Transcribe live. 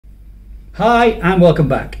Hi and welcome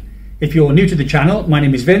back. If you're new to the channel, my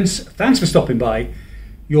name is Vince. Thanks for stopping by.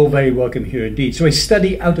 You're very welcome here indeed. So a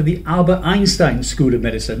study out of the Albert Einstein School of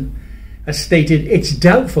Medicine has stated it's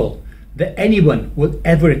doubtful that anyone will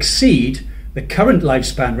ever exceed the current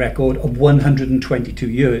lifespan record of 122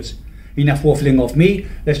 years. Enough waffling off me,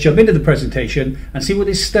 let's jump into the presentation and see what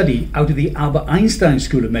this study out of the Albert Einstein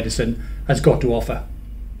School of Medicine has got to offer.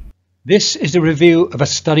 This is a review of a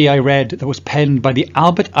study I read that was penned by the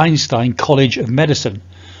Albert Einstein College of Medicine,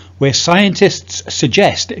 where scientists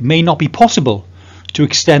suggest it may not be possible to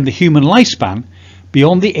extend the human lifespan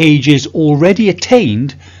beyond the ages already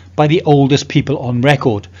attained by the oldest people on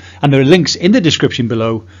record. And there are links in the description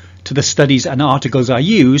below to the studies and articles I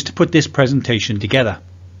used to put this presentation together.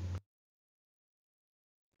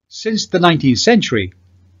 Since the 19th century,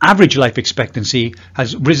 average life expectancy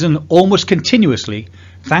has risen almost continuously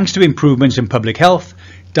thanks to improvements in public health,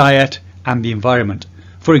 diet and the environment.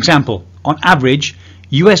 For example, on average,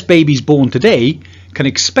 US babies born today can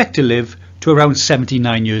expect to live to around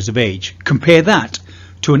 79 years of age. Compare that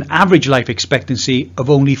to an average life expectancy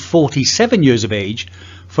of only 47 years of age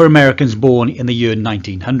for Americans born in the year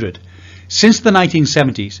 1900. Since the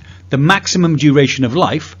 1970s, the maximum duration of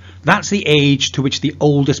life, that's the age to which the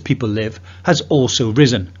oldest people live, has also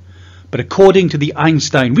risen. But according to the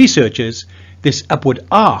Einstein researchers, this upward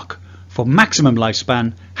arc for maximum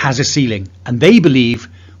lifespan has a ceiling, and they believe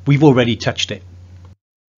we've already touched it.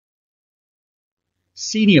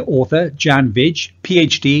 Senior author Jan Vij,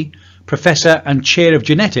 PhD, Professor and Chair of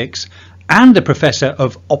Genetics, and a Professor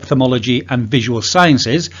of Ophthalmology and Visual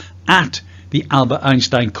Sciences at the Albert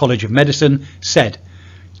Einstein College of Medicine, said,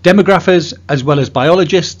 "Demographers as well as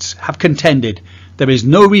biologists have contended there is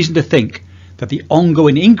no reason to think that the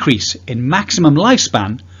ongoing increase in maximum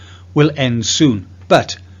lifespan will end soon.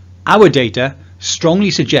 But our data strongly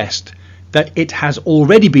suggest that it has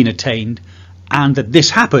already been attained and that this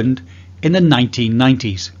happened in the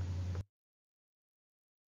 1990s.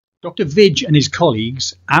 Dr. Vij and his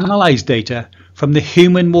colleagues analysed data from the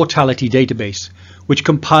Human Mortality database, which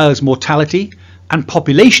compiles mortality and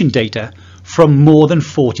population data from more than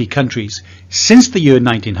 40 countries. Since the year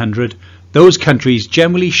 1900, those countries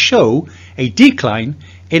generally show a decline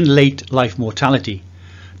in late life mortality.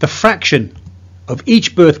 The fraction of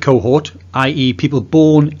each birth cohort, i.e. people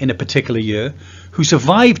born in a particular year, who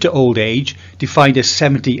survived to old age, defined as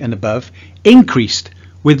 70 and above, increased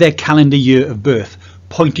with their calendar year of birth,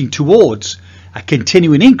 pointing towards a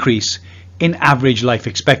continuing increase in average life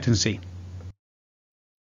expectancy.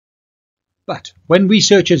 But when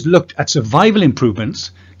researchers looked at survival improvements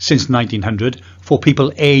since 1900 for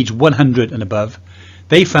people aged 100 and above,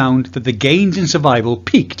 they found that the gains in survival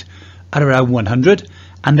peaked at around 100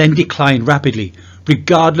 and then declined rapidly,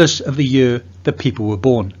 regardless of the year that people were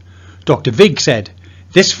born. Dr. Vij said,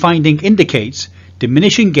 "This finding indicates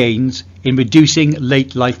diminishing gains in reducing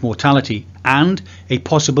late life mortality and a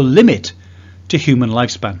possible limit to human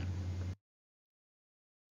lifespan."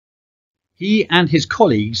 He and his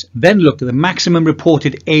colleagues then looked at the maximum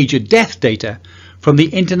reported age of death data from the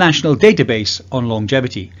International Database on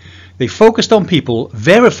Longevity. They focused on people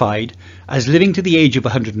verified as living to the age of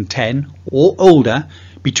 110 or older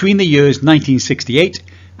between the years 1968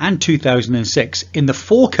 and 2006 in the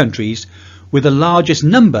 4 countries with the largest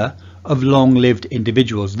number of long-lived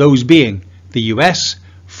individuals, those being the US,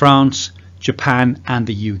 France, Japan and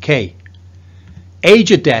the UK.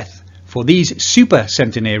 Age of death for these super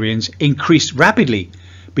centenarians increased rapidly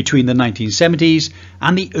between the 1970s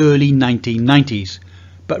and the early 1990s,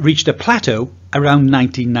 but reached a plateau around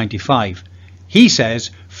 1995. He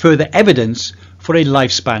says further evidence for a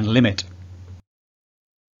lifespan limit.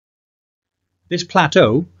 This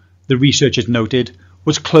plateau, the researchers noted,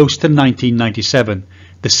 was close to 1997,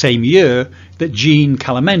 the same year that Jean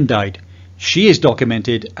Calment died. She is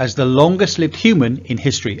documented as the longest lived human in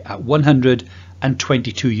history at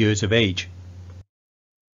 122 years of age.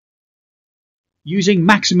 Using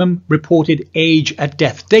maximum reported age at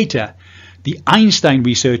death data, the Einstein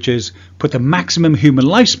researchers put the maximum human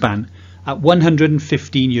lifespan at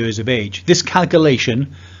 115 years of age. This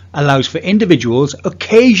calculation allows for individuals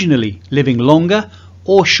occasionally living longer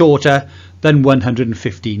or shorter than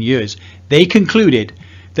 115 years. They concluded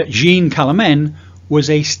that Jean Calment was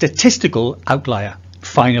a statistical outlier.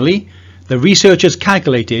 Finally, the researchers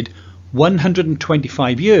calculated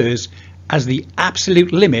 125 years as the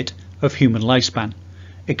absolute limit of human lifespan.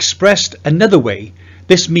 Expressed another way,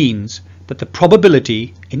 this means that the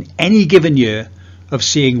probability in any given year of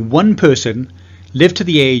seeing one person live to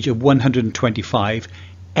the age of 125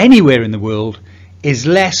 anywhere in the world is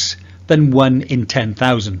less than 1 in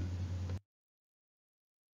 10,000.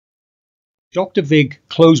 Dr. Vig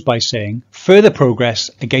closed by saying, further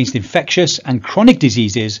progress against infectious and chronic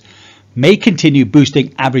diseases may continue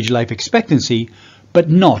boosting average life expectancy, but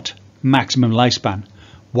not maximum lifespan.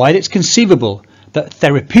 While it's conceivable that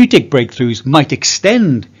therapeutic breakthroughs might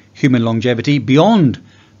extend human longevity beyond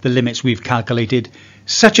the limits we've calculated,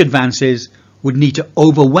 such advances would need to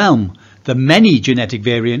overwhelm the many genetic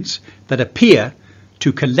variants that appear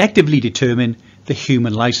to collectively determine the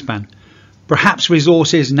human lifespan. Perhaps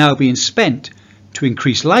resources now being spent to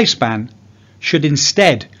increase lifespan should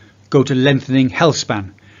instead go to lengthening health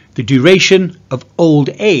span, the duration of old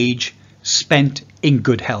age spent in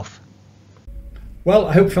good health. Well,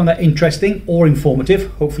 I hope you found that interesting or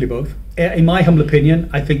informative, hopefully both. In my humble opinion,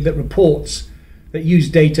 I think that reports that use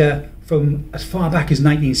data from as far back as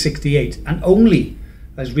 1968 and only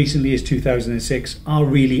as recently as 2006 are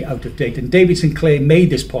really out of date. And David Sinclair made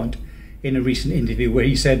this point in a recent interview where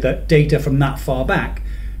he said that data from that far back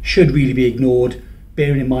should really be ignored,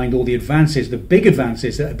 bearing in mind all the advances, the big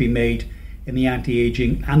advances that have been made in the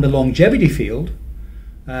anti-aging and the longevity field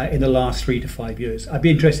in the last 3 to 5 years. I'd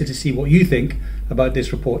be interested to see what you think about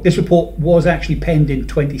this report. This report was actually penned in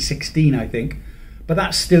 2016, I think, but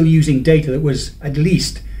that's still using data that was at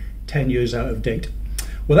least 10 years out of date.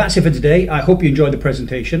 Well, that's it for today. I hope you enjoyed the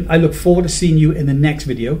presentation. I look forward to seeing you in the next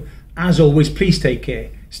video. As always, please take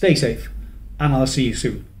care, stay safe, and I'll see you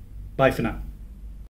soon. Bye for now.